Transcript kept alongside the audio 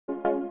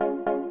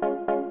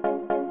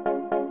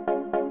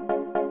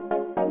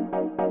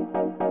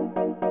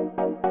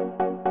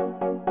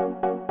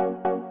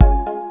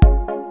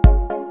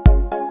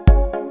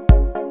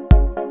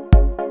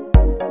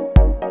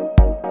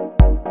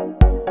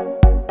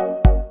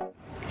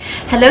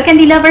Hello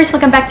Candy Lovers!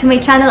 Welcome back to my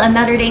channel.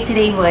 Another day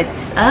today.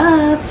 What's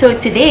up? So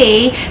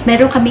today,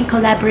 meron kaming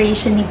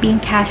collaboration ni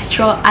Bing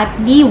Castro at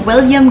ni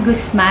William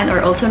Guzman, or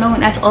also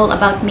known as All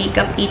About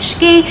Makeup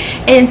HK.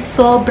 And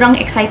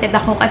sobrang excited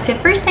ako kasi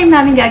first time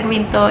namin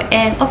gagawin to.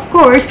 And of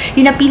course,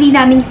 yung napili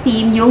naming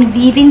theme, yung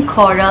Living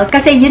Coral.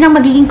 Kasi yun ang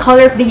magiging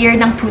color of the year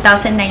ng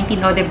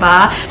 2019, o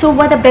diba? So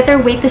what a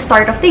better way to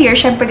start off the year?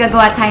 Syempre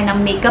gagawa tayo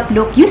ng makeup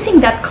look using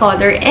that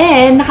color.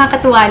 And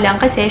nakakatuwa lang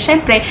kasi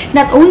syempre,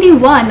 not only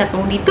one, not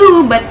only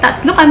two, but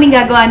tatlo kaming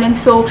gagawa nun.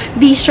 So,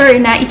 be sure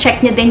na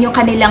i-check nyo din yung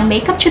kanilang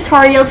makeup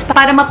tutorials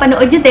para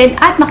mapanood nyo din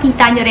at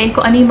makita nyo rin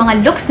kung ano yung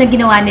mga looks na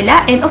ginawa nila.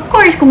 And of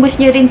course, kung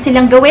gusto nyo rin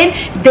silang gawin,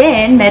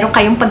 then meron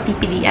kayong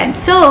pagpipilian.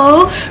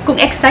 So, kung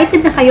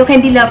excited na kayo,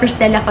 Candy Lovers,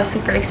 dahil ako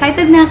super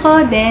excited na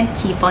ako, then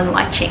keep on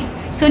watching.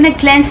 So,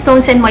 nag-cleanse,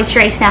 tones, and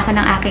moisturize na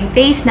ako ng aking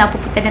face. Now,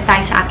 pupunta na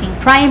tayo sa aking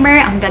primer.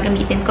 Ang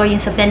gagamitin ko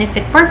yung sa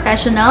Vanity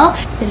Porefessional.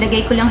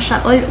 Lalagay ko lang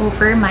siya all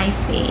over my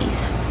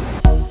face.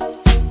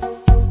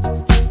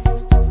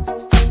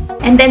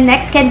 And then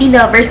next, Candy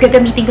Lovers,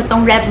 gagamitin ko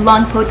tong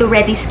Revlon Photo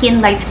Ready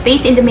Skin Light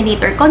Face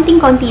Illuminator.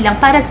 Konting-konti lang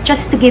para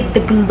just to give the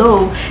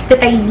glow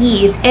that I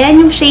need. And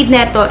yung shade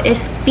neto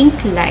is Pink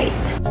Light.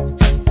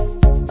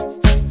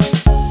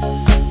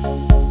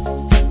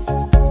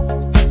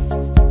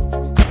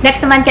 Next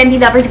naman, Candy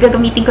Lovers,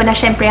 gagamitin ko na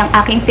syempre ang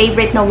aking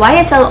favorite na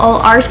YSL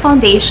All Hours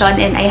Foundation,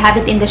 and I have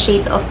it in the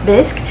shade of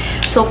Bisque.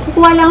 So,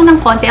 kukuha lang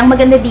ng konti. Ang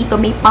maganda dito,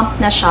 may pump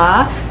na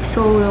siya.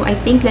 So, I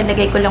think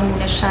lalagay ko lang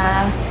muna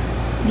siya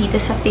dito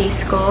sa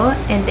face ko,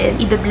 and then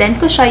i-blend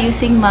ko siya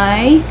using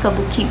my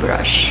kabuki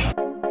brush.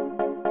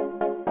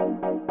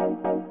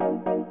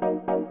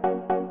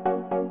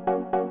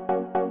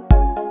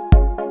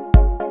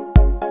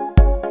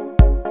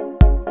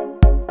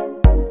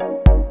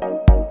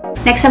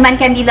 Next naman,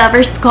 Candy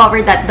Lovers, to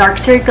cover that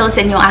dark circles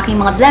and yung aking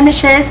mga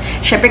blemishes,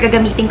 syempre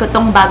gagamitin ko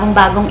tong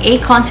bagong-bagong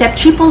A-Concept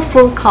Triple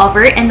Full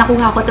Cover, and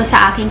nakuha ko to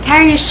sa aking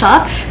Carrier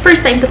Shop.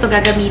 First time ko to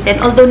gagamitin,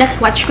 although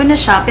na-swatch ko na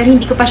siya, pero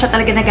hindi ko pa siya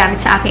talaga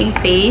nagamit sa aking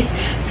face.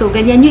 So,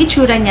 ganyan yung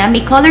itsura niya.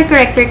 May color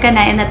corrector ka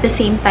na, and at the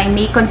same time,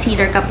 may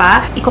concealer ka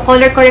pa.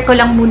 Iko-color correct ko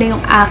lang muna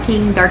yung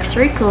aking dark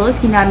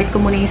circles. Ginamit ko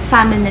muna yung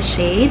salmon na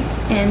shade.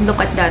 And look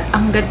at that.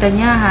 Ang ganda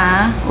niya, ha?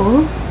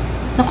 Oh,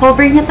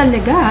 na-cover niya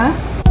talaga,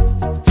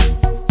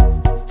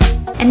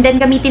 And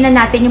then, gamitin na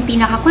natin yung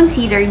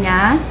pinaka-concealer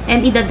niya.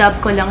 And idadab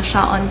ko lang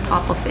siya on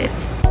top of it.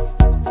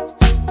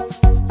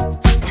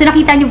 So,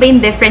 nakita nyo ba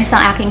yung difference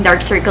ng aking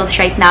dark circles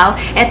right now?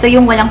 Ito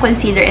yung walang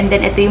concealer, and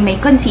then ito yung may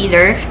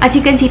concealer. As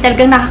you can see,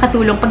 talagang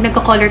nakakatulong pag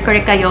nagko-color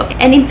correct kayo.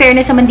 And in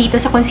fairness naman dito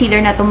sa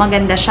concealer na to,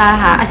 maganda siya,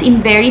 ha? As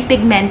in, very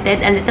pigmented.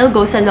 A little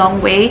goes a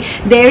long way.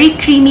 Very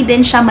creamy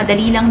din siya.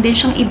 Madali lang din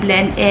siyang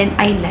i-blend. And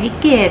I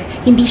like it.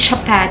 Hindi siya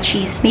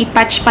patchy. May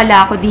patch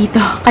pala ako dito.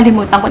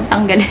 Kalimutan kong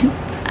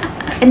tanggalin.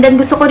 And then,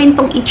 gusto ko rin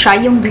tong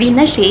i-try yung green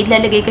na shade.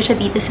 Lalagay ko siya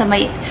dito sa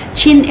may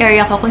chin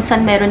area ko kung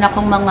saan meron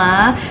akong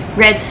mga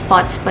red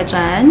spots pa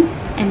dyan.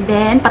 And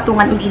then,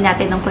 patungan uli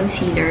natin ng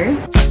concealer.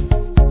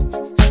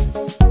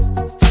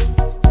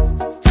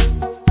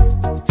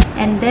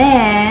 And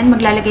then,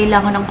 maglalagay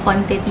lang ako ng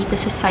konti dito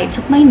sa sides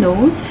of my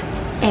nose.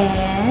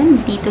 And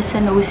dito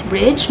sa nose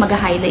bridge,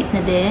 mag-highlight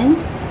na din.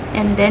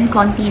 And then,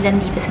 konti lang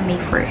dito sa may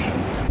forehead.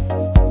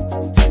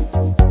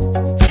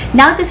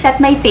 Now, to set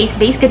my face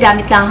base,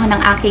 gagamit lang ako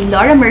ng aking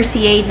Laura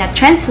Mercier na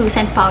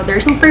translucent powder.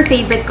 Super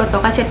favorite ko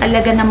to kasi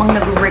talaga namang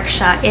nag-work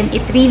siya, and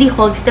it really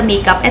holds the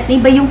makeup. At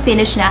iba yung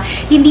finish na,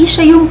 hindi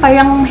siya yung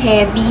parang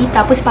heavy,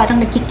 tapos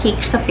parang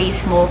nagkikake sa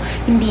face mo.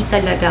 Hindi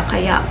talaga,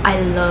 kaya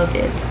I love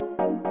it.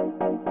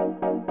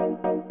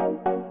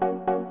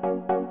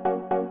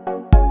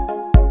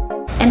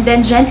 And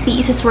then, gently,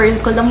 isa-swirl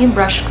ko lang yung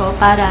brush ko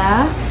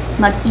para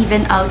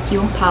mag-even out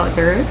yung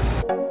powder.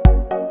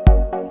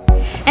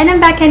 And I'm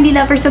back, Candy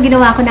Lovers. So,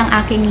 ginawa ko ng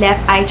aking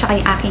left eye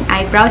tsaka yung aking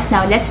eyebrows.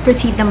 Now, let's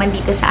proceed naman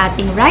dito sa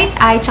ating right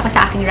eye tsaka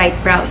sa aking right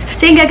brows.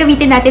 So, yung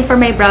gagamitin natin for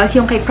my brows,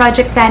 yung kay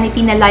Project Vanity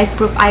na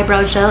Lifeproof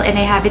Eyebrow Gel,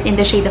 and I have it in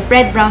the shade of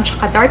red brown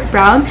tsaka dark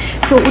brown.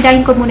 So,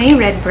 unahin ko muna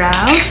yung red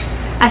brown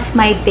as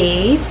my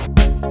base.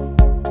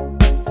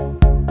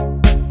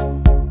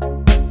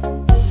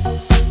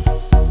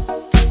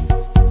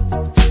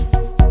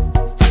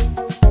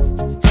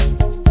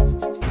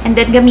 And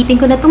then, gamitin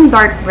ko na tong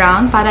dark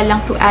brown para lang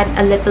to add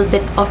a little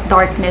bit of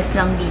darkness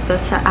lang dito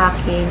sa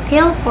aking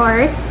tail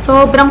part.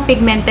 Sobrang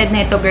pigmented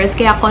na ito, girls.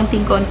 Kaya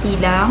konting-konti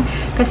lang.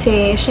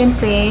 Kasi,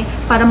 syempre,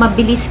 para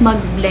mabilis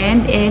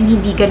mag-blend and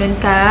hindi ganun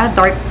ka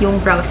dark yung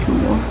brows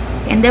mo.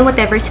 And then,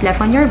 whatever's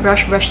left on your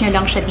brush, brush nyo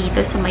lang siya dito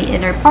sa my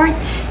inner part.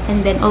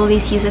 And then,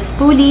 always use a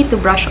spoolie to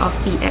brush off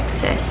the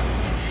excess.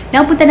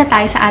 Now, punta na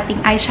tayo sa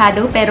ating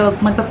eyeshadow, pero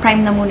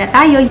magpa-prime na muna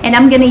tayo. And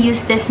I'm gonna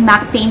use this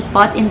MAC Paint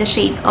Pot in the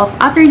shade of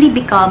Utterly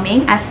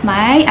Becoming as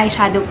my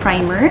eyeshadow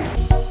primer.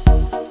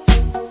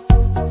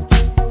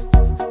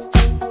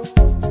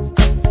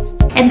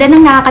 And then,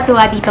 ang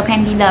nakakatuwa dito,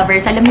 Candy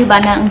Lovers, alam niyo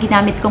ba na ang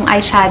ginamit kong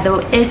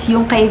eyeshadow is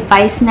yung kay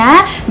Vice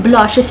na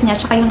blushes niya,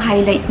 tsaka yung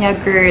highlight niya,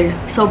 girl.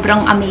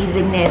 Sobrang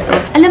amazing nito.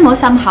 Alam mo,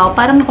 somehow,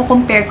 parang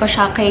nakukompare ko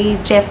siya kay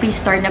Jeffree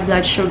Star na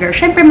Blood Sugar.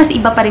 Syempre, mas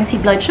iba pa rin si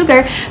Blood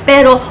Sugar,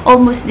 pero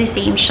almost the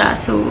same siya.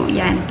 So,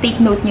 yan. Take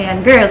note nyo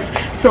yan, girls.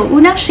 So,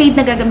 unang shade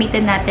na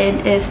gagamitin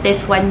natin is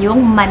this one,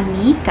 yung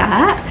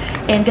Manyka.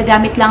 And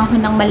gagamit lang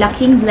ako ng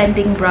malaking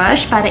blending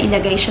brush para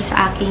ilagay siya sa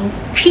aking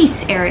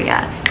crease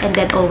area. And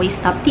then, always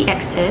stop the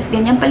excess.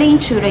 Ganyan pala yung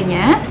tsura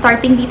niya.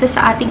 Starting dito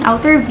sa ating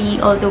outer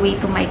V all the way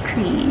to my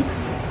crease.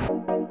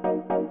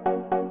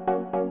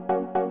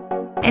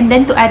 And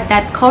then, to add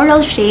that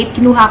coral shade,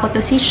 kinuha ko to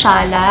si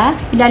Shala.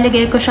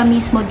 Ilalagay ko siya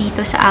mismo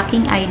dito sa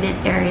aking eyelid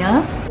area.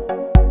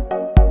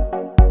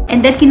 And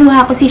then,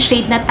 kinuha ko si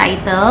shade na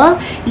Title.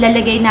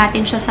 Ilalagay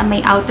natin siya sa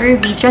may outer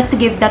V just to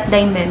give that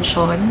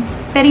dimension.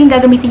 Pero yung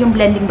gagamitin yung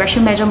blending brush,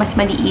 yung medyo mas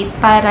maliit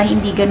para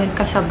hindi ganun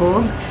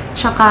kasabog.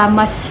 Tsaka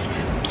mas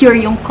pure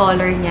yung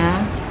color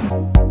niya.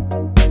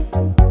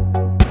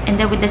 And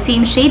then, with the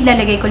same shade,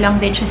 lalagay ko lang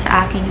din siya sa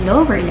aking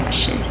lower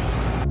lashes.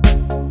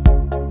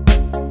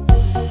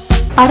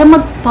 Para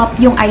mag-pop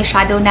yung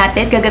eyeshadow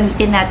natin,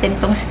 gagamitin natin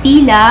tong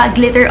Stila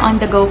Glitter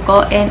on the Go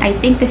ko. And I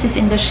think this is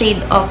in the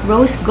shade of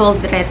Rose Gold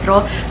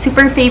Retro.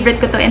 Super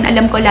favorite ko to and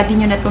alam ko lagi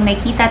nyo na itong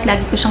nakikita at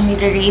lagi ko siyang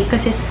nire-rave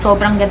kasi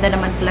sobrang ganda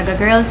naman talaga,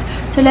 girls.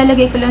 So,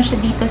 lalagay ko lang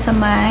siya dito sa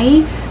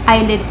may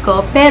eyelid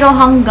ko. Pero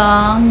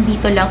hanggang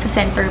dito lang sa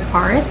center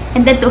part.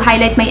 And then, to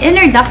highlight my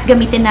inner ducts,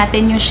 gamitin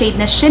natin yung shade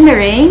na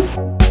Shimmering.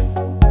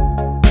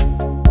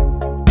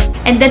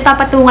 And then,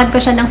 papatungan ko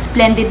siya ng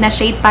Splendid na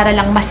shade para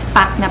lang mas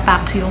pack na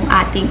pack yung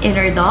ating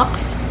inner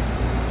ducts.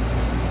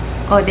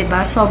 O,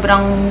 diba?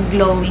 Sobrang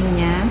glowing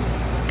niya.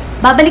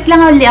 Babalik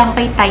lang ulit ako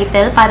kay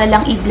Title para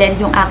lang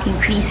i-blend yung aking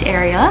crease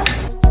area.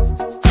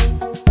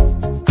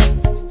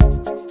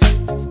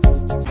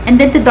 And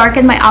then, to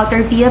darken my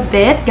outer V a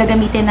bit,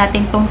 gagamitin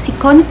natin tong si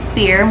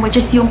Confeerm, which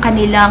is yung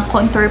kanilang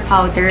contour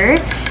powder.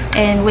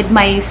 And with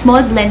my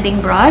small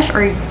blending brush,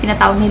 or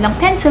tinatawag nilang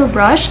pencil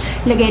brush,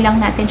 lagay lang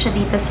natin siya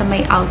dito sa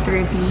may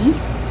outer V.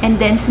 And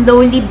then,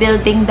 slowly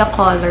building the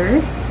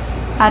color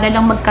para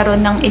lang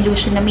magkaroon ng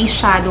illusion na may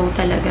shadow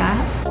talaga.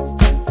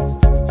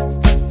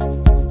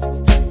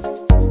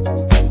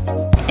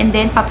 And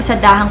then,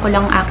 papasadahan ko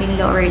lang aking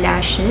lower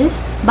lashes.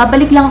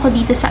 Babalik lang ako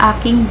dito sa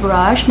aking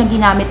brush na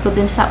ginamit ko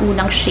dun sa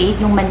unang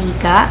shade, yung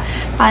Manyka,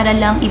 para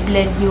lang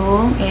i-blend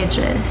yung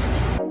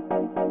edges.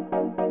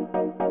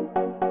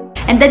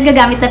 And then,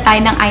 gagamit na tayo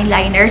ng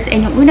eyeliners.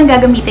 And yung unang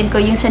gagamitin ko,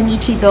 yung sa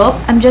Nichido.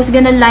 I'm just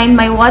gonna line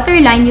my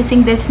waterline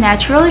using this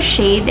natural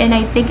shade. And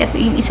I think ito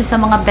yung isa sa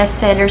mga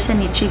bestseller sa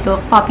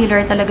Nichido.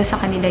 Popular talaga sa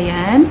kanila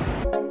yan.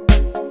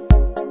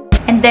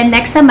 And then,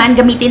 next naman,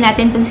 gamitin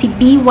natin itong si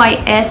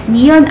BYS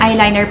Neon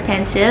Eyeliner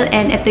Pencil.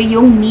 And ito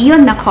yung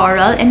neon na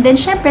coral. And then,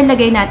 syempre,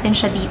 lagay natin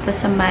siya dito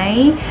sa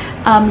may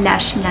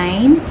lash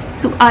line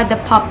to add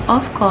the pop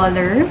of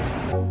color.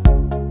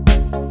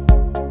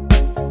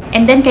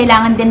 And then,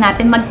 kailangan din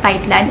natin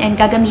mag-tightline and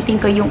gagamitin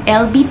ko yung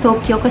LB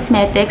Tokyo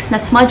Cosmetics na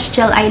Smudge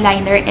Gel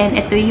Eyeliner and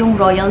ito yung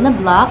Royal na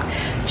block.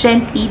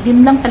 Gently,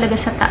 din lang talaga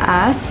sa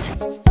taas.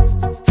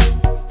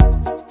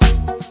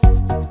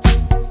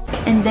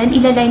 And then,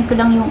 ilaline ko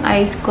lang yung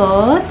eyes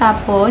ko.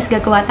 Tapos,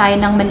 gagawa tayo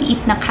ng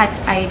maliit na cat's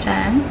eye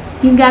dyan.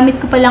 Yung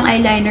gamit ko palang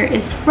eyeliner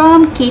is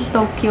from Kate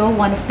Tokyo.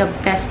 One of the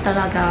best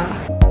talaga.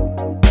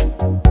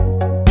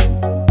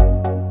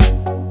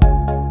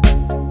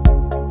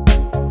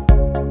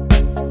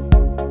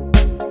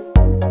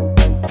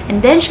 And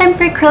then,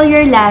 syempre, curl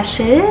your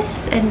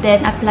lashes. And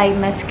then, apply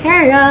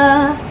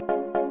mascara.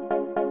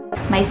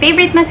 My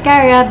favorite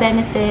mascara,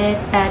 Benefit,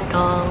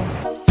 Battle.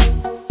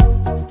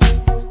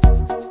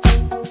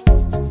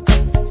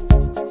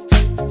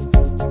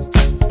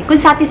 Kung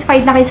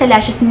satisfied na kayo sa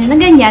lashes niyo na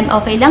ganyan,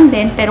 okay lang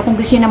din. Pero kung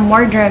gusto niyo na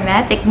more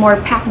dramatic, more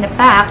pack na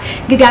pack,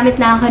 gagamit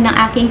lang ako ng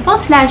aking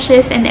false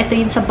lashes. And ito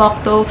yun sa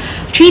Bohktoh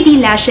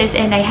 3D lashes.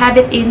 And I have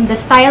it in the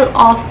style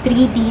of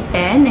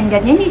 3D10. And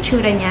ganyan yung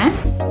tsura niya.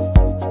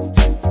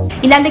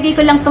 Ilalagay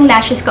ko lang tong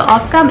lashes ko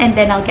off-cam and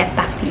then I'll get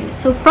back to you.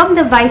 So, from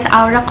the Vice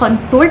Aura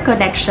Contour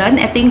Collection,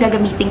 ito yung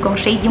gagamitin kong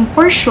shade, yung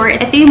Porshur.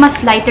 Ito yung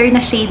mas lighter na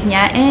shade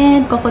niya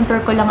and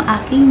kukontour ko lang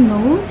ang aking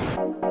nose.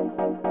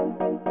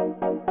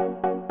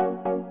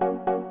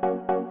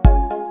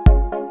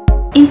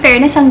 In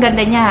fairness, ang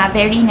ganda niya.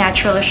 Very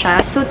natural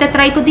siya. So,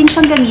 tatry ko din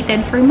siyang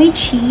gamitin for my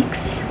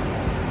cheeks.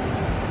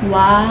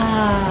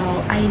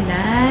 Wow! I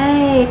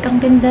like!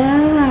 Ang ganda!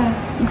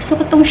 Gusto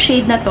ko tong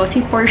shade na to, si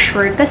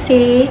Porshur,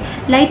 kasi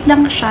light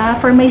lang siya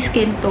for my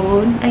skin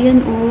tone. Ayan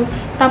o.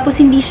 Tapos,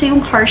 hindi siya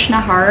yung harsh na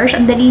harsh.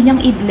 Ang dali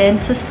niyang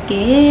i-blend sa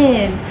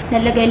skin.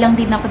 Lalagay lang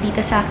din ako dito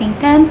sa aking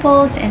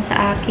temples and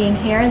sa aking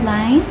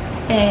hairline.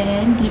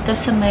 And dito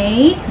sa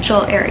may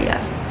jaw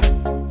area.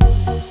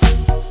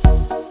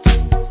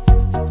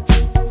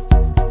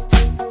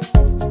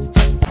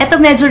 Ito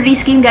medyo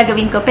risky yung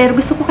gagawin ko, pero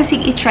gusto ko kasi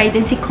i-try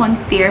din si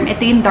Confeerm.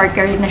 Ito yung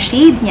darker na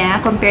shade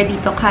niya, compare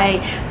dito kay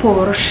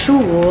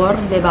Porshur,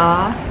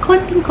 diba?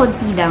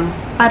 Konting-konti lang,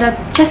 para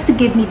just to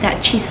give me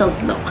that chiseled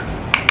look.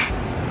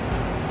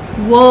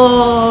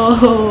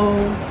 Wow!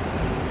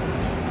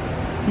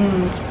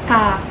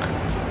 Pak.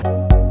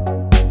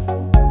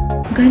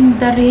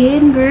 Ganda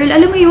rin, girl.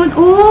 Alam mo yun,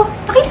 oh,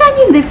 nakita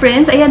niyo yung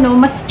difference? Ayan, oh,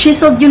 mas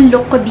chiseled yung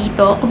look ko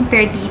dito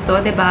compare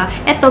dito, diba?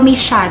 Ito, may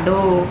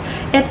shadow.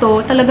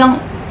 Ito, talagang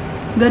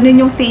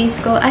ganun yung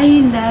face ko. I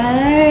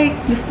like.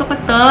 Gusto ko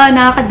to.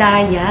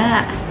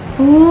 Nakakadaya.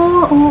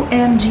 Oh,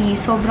 OMG.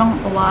 Sobrang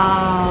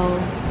wow.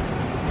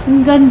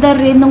 Ang ganda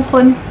rin ng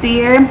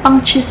Confeerm,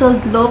 pang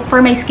chiseled look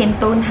for my skin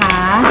tone,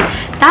 ha?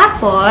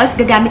 Tapos,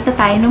 gagamit na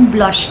tayo ng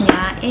blush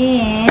niya.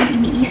 And,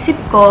 iniisip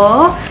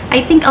ko, I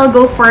think I'll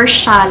go for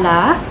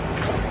Shala.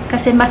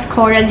 Kasi mas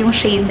coral yung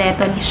shade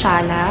neto ni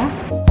Shala.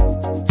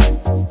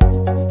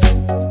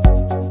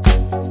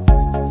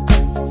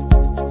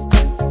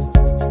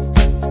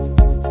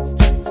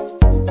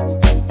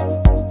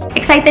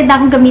 Excited na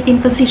akong gamitin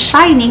ko si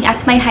Shining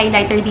as my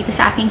highlighter dito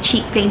sa aking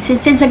cheek plane.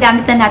 Since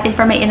nagamit na natin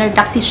for my inner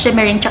dark si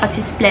Shimmering tsaka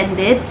si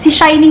Splendid. Si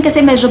Shining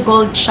kasi medyo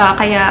gold siya,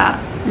 kaya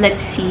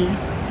let's see.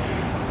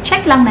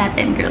 Check lang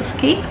natin, girls,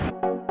 okay?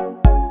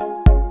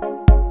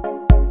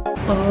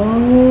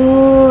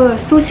 Oh,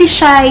 so si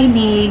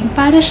Shining,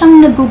 para siyang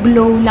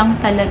nag-glow lang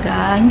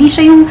talaga. Hindi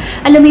siya yung,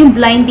 alam mo yung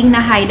blinding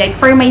na highlight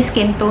for my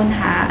skin tone,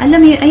 ha?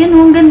 Alam mo yun, ayan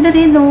oh, ang ganda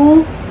rin,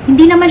 oh.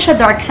 Hindi naman siya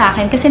dark sa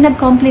akin kasi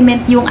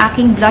nag-complement yung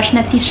aking blush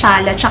na si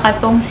Shala tsaka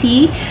tong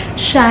si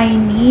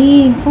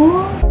Shining.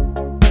 Oh.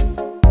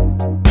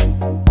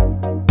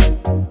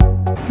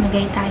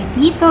 Nagay tayo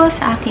dito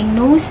sa aking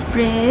nose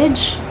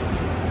bridge.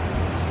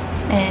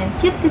 And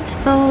Cupid's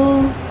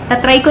bow.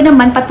 Tatry ko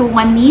naman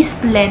patungan ni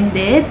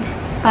Splendid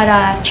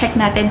para check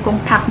natin kung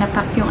pack na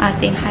pack yung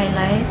ating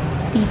highlight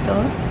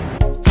dito.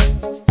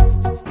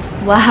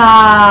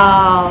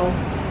 Wow!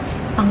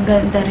 Ang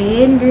ganda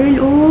rin, girl.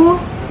 Oh!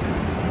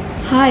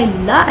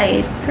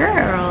 Highlight,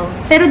 girl.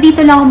 Pero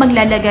dito lang ako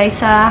maglalagay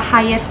sa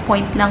highest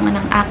point lang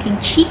ng aking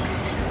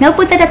cheeks. Now,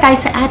 punta na tayo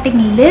sa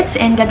ating lips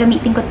and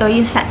gagamitin ko to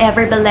yung sa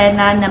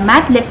Bilena na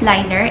matte lip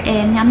liner.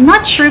 And I'm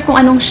not sure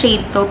kung anong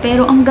shade to,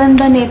 pero ang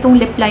ganda na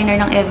itong lip liner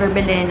ng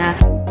Bilena.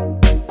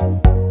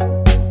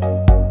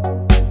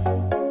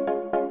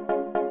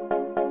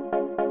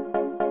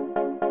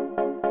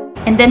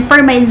 And then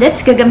for my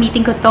lips,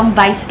 gagamitin ko tong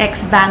Vice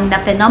X Bang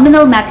na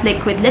Phenomenal Matte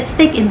Liquid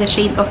Lipstick in the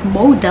shade of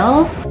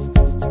Mowdel.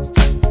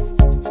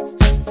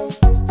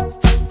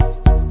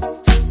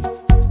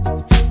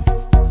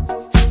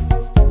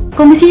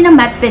 Kung gusto nyo ng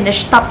matte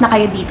finish, stop na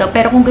kayo dito.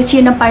 Pero kung gusto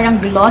nyo ng parang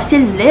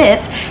glossy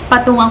lips,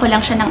 patungan ko lang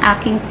siya ng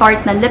aking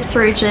Tarte na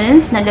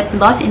Lipsurgence na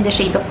Lipgloss in the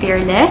shade of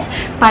Fearless.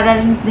 Para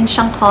rin din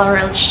siyang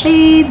coral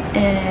shade.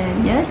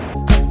 And yes.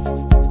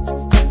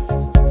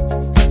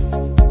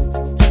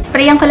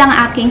 Sprayan ko lang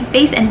ang aking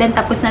face and then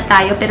tapos na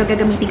tayo. Pero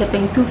gagamitin ko pa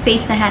yung Too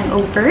Faced na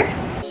hangover.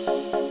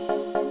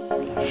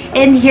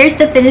 And here's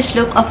the finished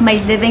look of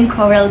my Living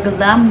Coral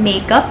Glam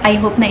makeup. I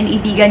hope na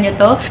iniibigan nyo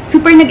to.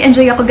 Super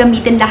nag-enjoy ako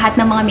gamitin lahat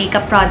ng mga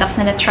makeup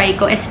products na na-try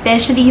ko.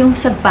 Especially yung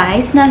sa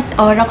Vice na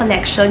Aura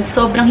Collection.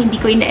 Sobrang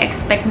hindi ko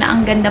ina-expect na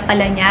ang ganda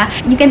pala niya.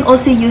 You can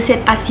also use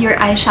it as your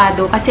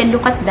eyeshadow. Kasi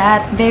look at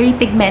that. Very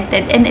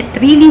pigmented. And it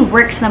really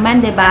works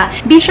naman, diba?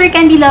 Be sure,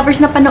 candy lovers,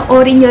 na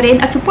panoorin nyo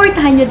rin at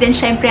supportahan nyo din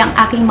syempre ang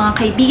aking mga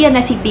kaibigan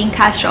na si Bing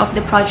Castro of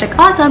the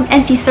Project Awesome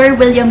and si Sir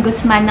William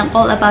Guzman ng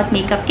All About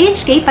Makeup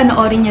HK.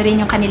 Panoorin nyo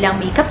rin yung kanilang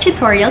makeup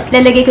tutorials.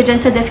 Lalagay ko dyan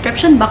sa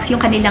description box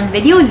yung kanilang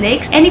video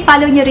links. And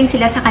i-follow nyo rin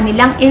sila sa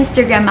kanilang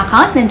Instagram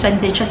account.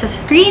 Nandyan din siya sa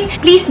screen.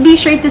 Please be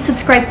sure to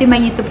subscribe to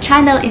my YouTube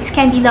channel. It's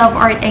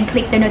Candyloveart and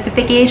click the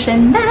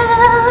notification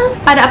bell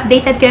para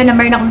updated kayo na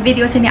meron akong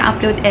videos na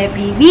i-upload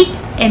every week.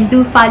 And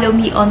do follow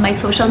me on my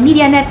social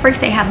media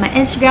networks. I have my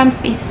Instagram,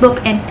 Facebook,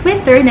 and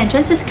Twitter.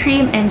 Nandyan sa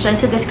screen and dyan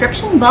sa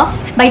description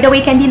box. By the way,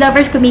 candy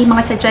lovers, kung may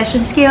mga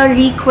suggestions kayo,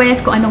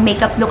 request, kung anong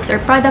makeup looks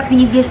or product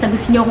reviews na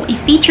gusto nyo kong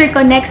i-feature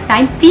ko next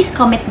time, please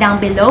comment down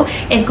below.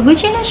 And kung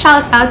gusto nyo ng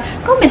shoutout,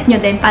 comment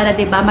nyo din para,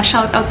 diba,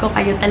 ma-shoutout ko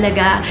kayo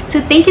talaga. So,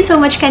 thank you so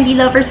much, candy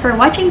lovers, for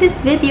watching this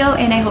video.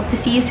 And I hope to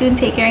see you soon.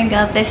 Take care and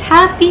God bless.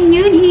 Happy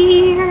New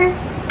Year!